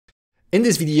In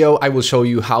this video, I will show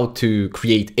you how to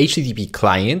create HTTP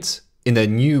clients in a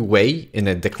new way, in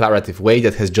a declarative way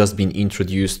that has just been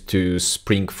introduced to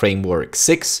Spring Framework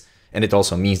 6. And it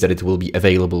also means that it will be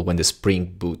available when the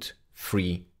Spring Boot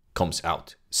 3 comes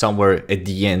out, somewhere at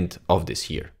the end of this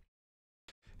year.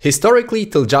 Historically,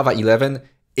 till Java 11,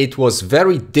 it was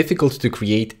very difficult to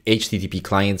create HTTP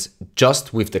clients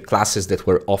just with the classes that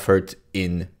were offered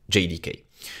in JDK.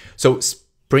 So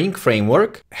Spring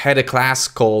Framework had a class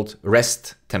called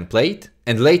REST template,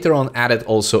 and later on added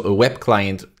also a web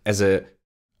client as a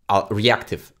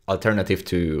reactive alternative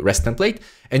to REST template.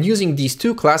 And using these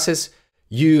two classes,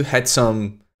 you had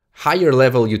some higher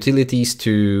level utilities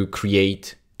to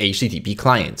create HTTP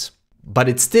clients. But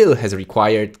it still has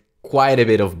required quite a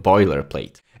bit of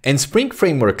boilerplate. And Spring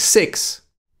Framework 6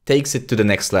 takes it to the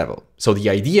next level. So the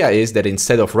idea is that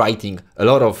instead of writing a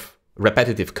lot of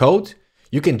repetitive code,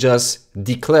 you can just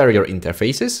declare your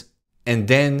interfaces and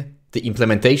then the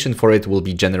implementation for it will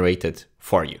be generated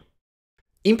for you.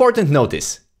 Important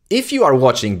notice, if you are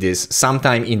watching this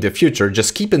sometime in the future,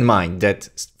 just keep in mind that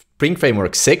Spring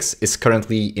Framework 6 is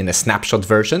currently in a snapshot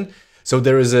version. So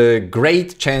there is a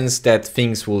great chance that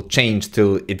things will change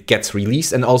till it gets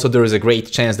released. And also there is a great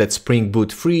chance that Spring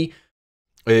Boot 3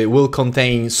 will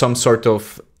contain some sort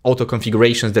of auto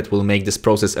configurations that will make this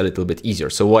process a little bit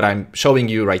easier. So what I'm showing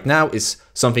you right now is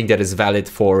something that is valid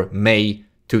for May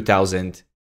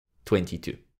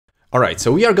 2022. All right,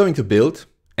 so we are going to build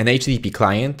an HTTP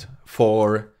client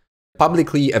for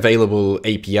publicly available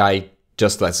API,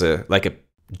 just as like a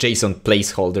JSON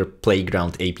placeholder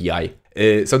playground API.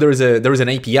 So there is an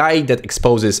API that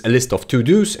exposes a list of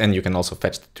to-dos, and you can also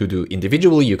fetch the to-do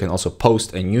individually. You can also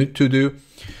post a new to-do.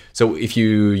 So if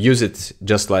you use it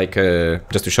just to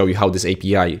show you how this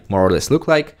API more or less look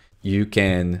like, you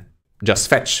can just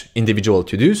fetch individual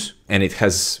to-dos, and it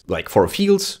has like 4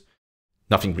 fields,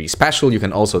 nothing really special. You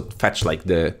can also fetch like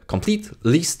the complete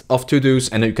list of to-dos,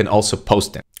 and you can also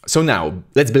post them. So now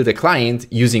let's build a client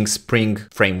using Spring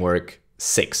Framework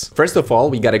 6. First of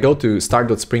all, we gotta go to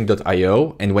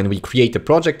start.spring.io, and when we create a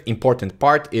project, important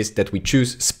part is that we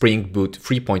choose Spring Boot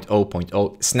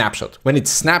 3.0.0 snapshot. When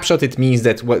it's snapshot, it means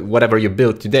that whatever you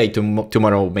build today,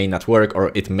 tomorrow may not work,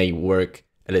 or it may work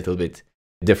a little bit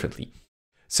differently.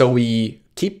 So we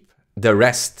keep the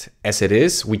rest as it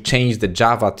is. We change the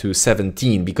Java to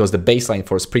 17 because the baseline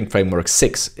for Spring Framework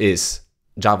 6 is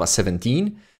Java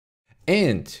 17.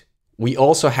 And we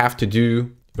also have to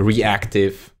do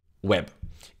reactive web.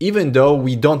 Even though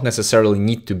we don't necessarily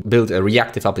need to build a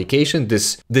reactive application,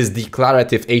 this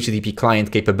declarative HTTP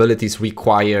client capabilities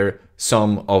require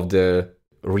some of the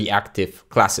reactive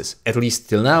classes, at least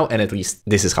till now, and at least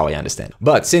this is how I understand.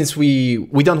 But since we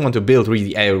don't want to build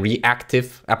really a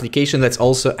reactive application, let's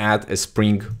also add a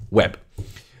Spring Web.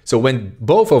 So when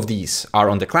both of these are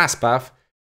on the class path,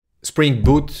 Spring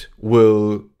Boot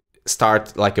will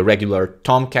start like a regular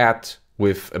Tomcat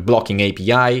with a blocking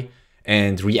API,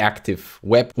 and reactive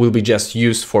web will be just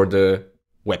used for the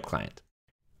web client.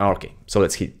 Okay, so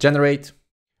let's hit generate.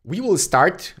 We will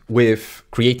start with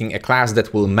creating a class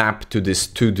that will map to this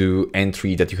to-do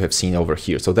entry that you have seen over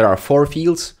here. So there are 4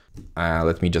 fields.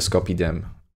 Let me just copy them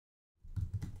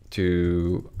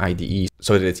to IDE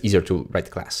so that it's easier to write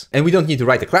a class. And we don't need to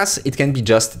write a class. It can be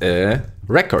just a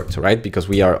record, right? Because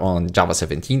we are on Java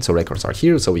 17, so records are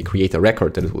here. So we create a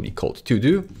record that will be called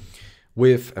to-do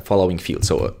with a following field.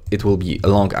 So it will be a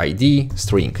long ID,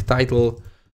 string title,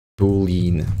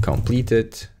 boolean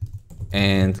completed,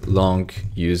 and long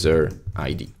user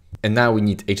ID. And now we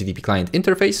need HTTP client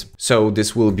interface. So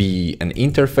this will be an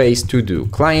interface to-do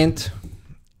client,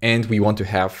 and we want to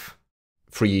have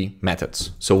 3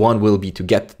 methods. So one will be to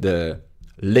get the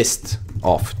list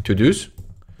of to-dos.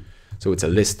 So it's a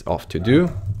list of to-do.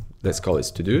 Let's call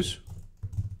it to-dos.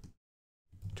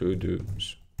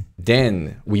 To-dos.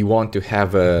 Then we want to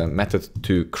have a method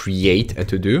to create a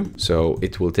to-do. So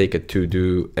it will take a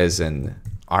to-do as an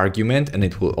argument, and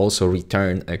it will also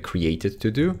return a created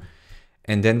to-do.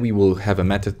 And then we will have a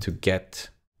method to get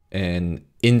an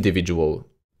individual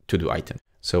to-do item.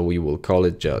 So we will call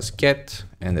it just get,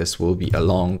 and this will be a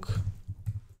long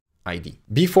ID.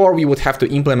 Before, we would have to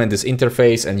implement this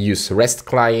interface and use REST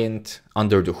client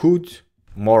under the hood,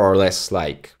 more or less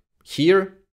like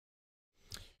here.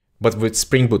 But with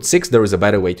Spring Boot 6, there is a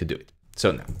better way to do it.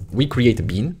 So now we create a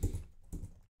bean,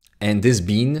 and this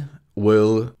bean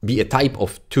will be a type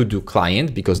of to-do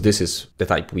client because this is the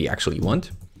type we actually want.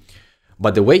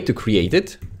 But the way to create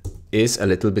it is a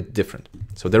little bit different.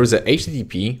 So there is a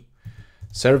HTTP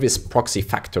service proxy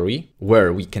factory,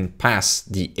 where we can pass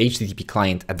the HTTP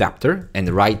client adapter. And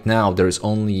right now there is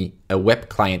only a web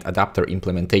client adapter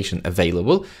implementation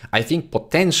available. I think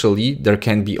potentially there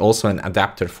can be also an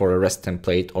adapter for a REST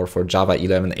template or for Java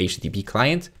 11 HTTP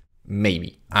client.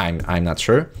 Maybe, I'm not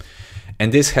sure.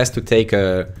 And this has to take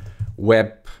a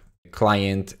web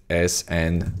client as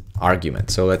an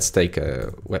argument. So let's take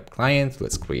a web client.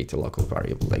 Let's create a local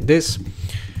variable like this.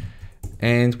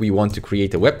 And we want to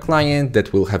create a web client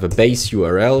that will have a base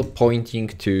URL pointing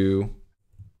to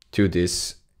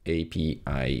this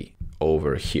API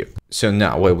over here. So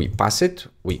now where we pass it,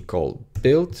 we call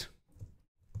build.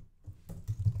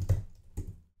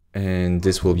 And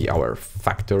this will be our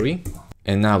factory.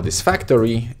 And now this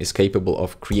factory is capable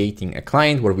of creating a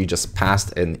client where we just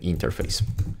passed an interface.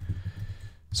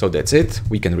 So that's it.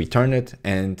 We can return it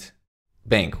and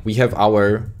bang, we have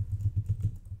our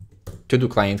to-do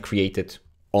client created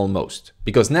almost.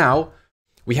 Because now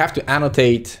we have to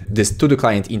annotate this to-do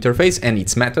client interface and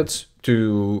its methods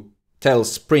to tell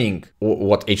Spring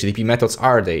what HTTP methods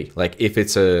are they. Like if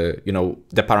it's a,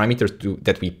 the parameters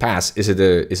that we pass, is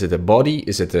it a body?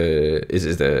 Is it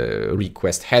a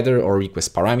request header or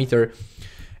request parameter,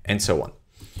 and so on.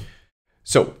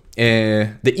 So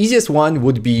the easiest one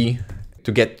would be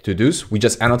to get to-dos. We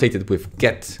just annotate it with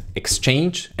get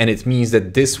exchange, and it means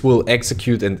that this will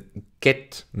execute and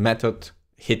get method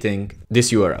hitting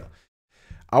this URL.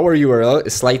 Our URL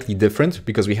is slightly different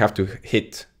because we have to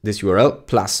hit this URL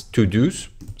plus to-dos.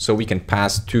 So we can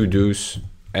pass to-dos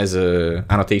as a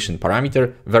annotation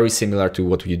parameter, very similar to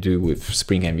what we do with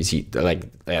Spring MVC. Like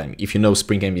if you know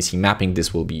Spring MVC mapping,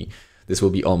 this will be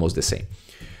almost the same.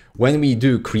 When we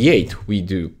do create, we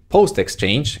do post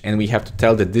exchange, and we have to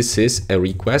tell that this is a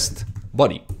request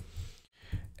body.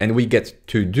 And we get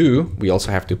to do, we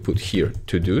also have to put here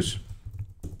to-dos.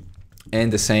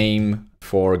 And the same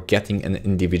for getting an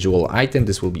individual item.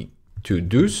 This will be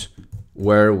to-dos,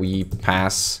 where we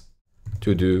pass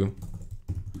to-do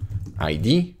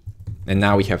ID. And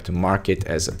now we have to mark it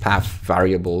as a path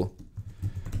variable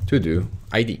to-do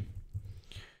ID.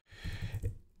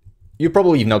 You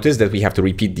probably noticed that we have to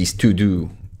repeat these to-do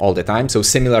all the time. So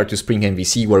similar to Spring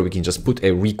MVC, where we can just put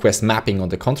a request mapping on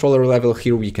the controller level,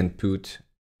 here we can put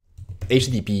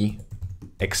HTTP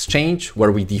exchange,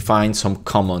 where we define some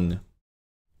common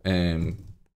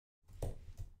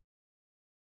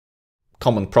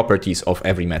properties of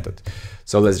every method.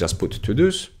 So let's just put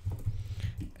to-dos,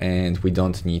 and we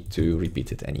don't need to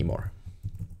repeat it anymore.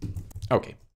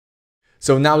 Okay.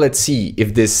 So now let's see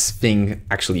if this thing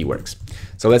actually works.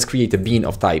 So let's create a bean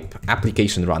of type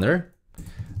application runner.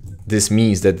 This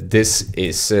means that this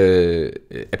is a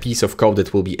piece of code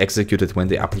that will be executed when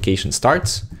the application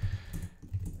starts.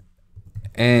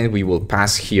 And we will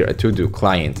pass here a to-do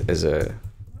client as a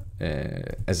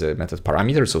method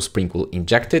parameter. So Spring will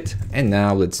inject it. And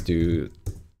now let's do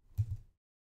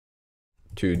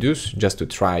to-dos just to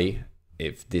try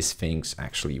if these things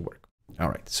actually work. All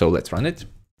right, so let's run it.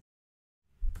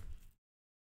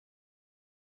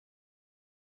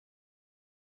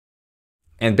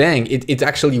 And bang, it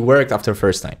actually worked after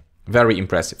first time. Very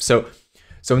impressive. So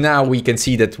now we can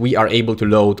see that we are able to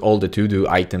load all the to-do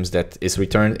items that is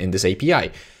returned in this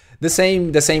API. The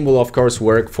same will of course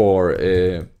work for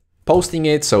posting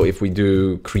it. So if we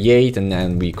do create and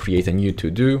then we create a new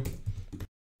to-do,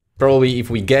 probably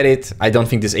if we get it, I don't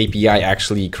think this API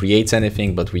actually creates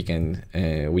anything, but we can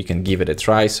give it a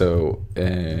try. So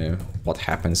what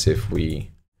happens if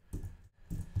we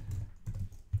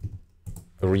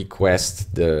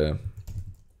request the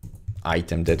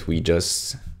item that we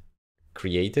just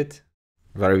created?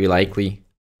 Very likely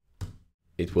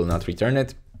it will not return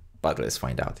it, but let's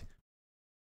find out.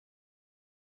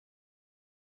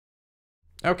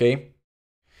 Okay,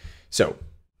 so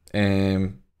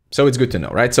it's good to know,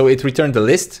 right? So it returned the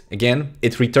list again.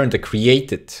 It returned the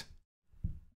created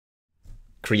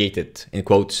in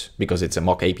quotes because it's a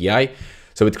mock API.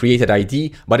 So it created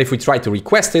ID, but if we try to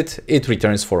request it, it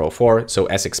returns 404, so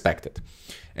as expected.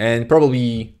 And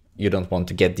probably you don't want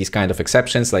to get these kind of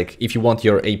exceptions. Like if you want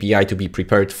your API to be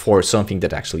prepared for something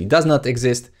that actually does not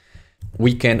exist,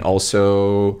 we can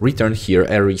also return here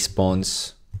a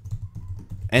response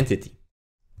entity.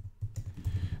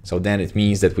 So then it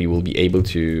means that we will be able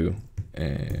to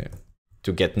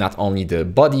get not only the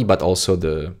body, but also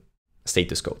the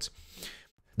status codes.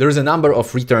 There is a number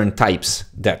of return types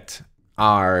that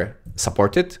are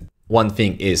supported. One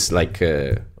thing is like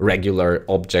regular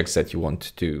objects that you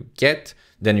want to get.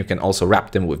 Then you can also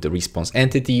wrap them with the response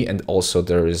entity. And also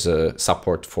there is a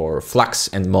support for Flux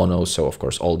and Mono. So of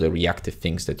course, all the reactive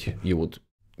things that you would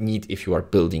need if you are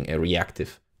building a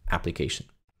reactive application.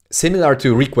 Similar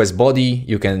to request body,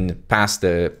 you can pass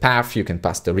the path, you can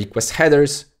pass the request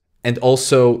headers, and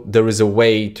also there is a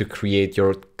way to create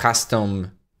your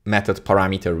custom method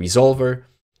parameter resolver.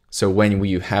 So when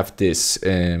you have this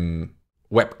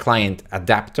web client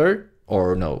adapter,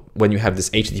 or no, when you have this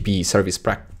HTTP service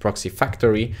proxy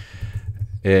factory,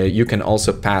 you can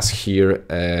also pass here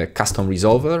a custom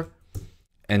resolver,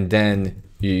 and then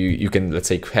you can, let's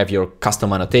say, have your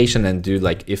custom annotation and do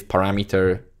like if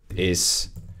parameter is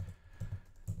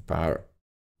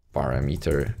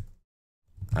parameter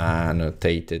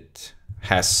annotated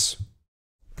has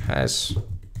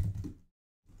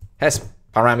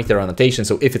parameter annotation.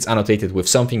 So if it's annotated with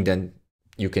something, then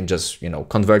you can just, you know,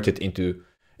 convert it into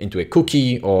a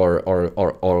cookie or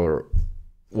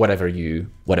whatever you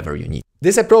need.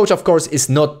 This approach, of course, is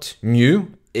not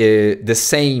new. The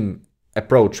same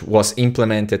approach was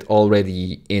implemented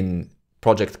already in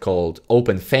project called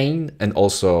OpenFeign and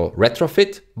also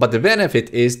Retrofit, but the benefit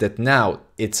is that now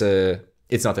it's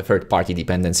not a third-party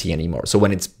dependency anymore. So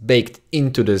when it's baked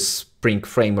into the Spring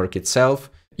framework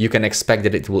itself, you can expect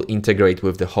that it will integrate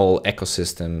with the whole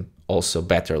ecosystem also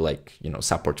better, like, you know,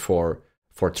 support for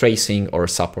tracing or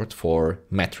support for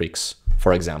metrics,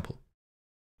 for example.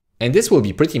 And this will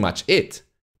be pretty much it.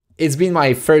 It's been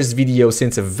my first video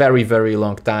since a very, very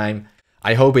long time.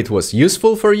 I hope it was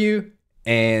useful for you.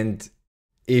 And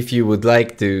if you would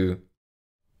like to,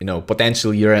 you know,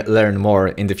 potentially learn more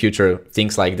in the future,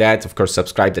 things like that, of course,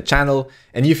 subscribe to the channel.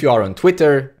 And if you are on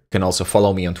Twitter, you can also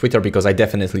follow me on Twitter, because I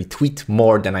definitely tweet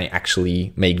more than I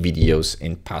actually make videos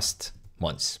in past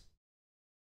months.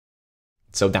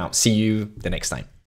 So now, see you the next time.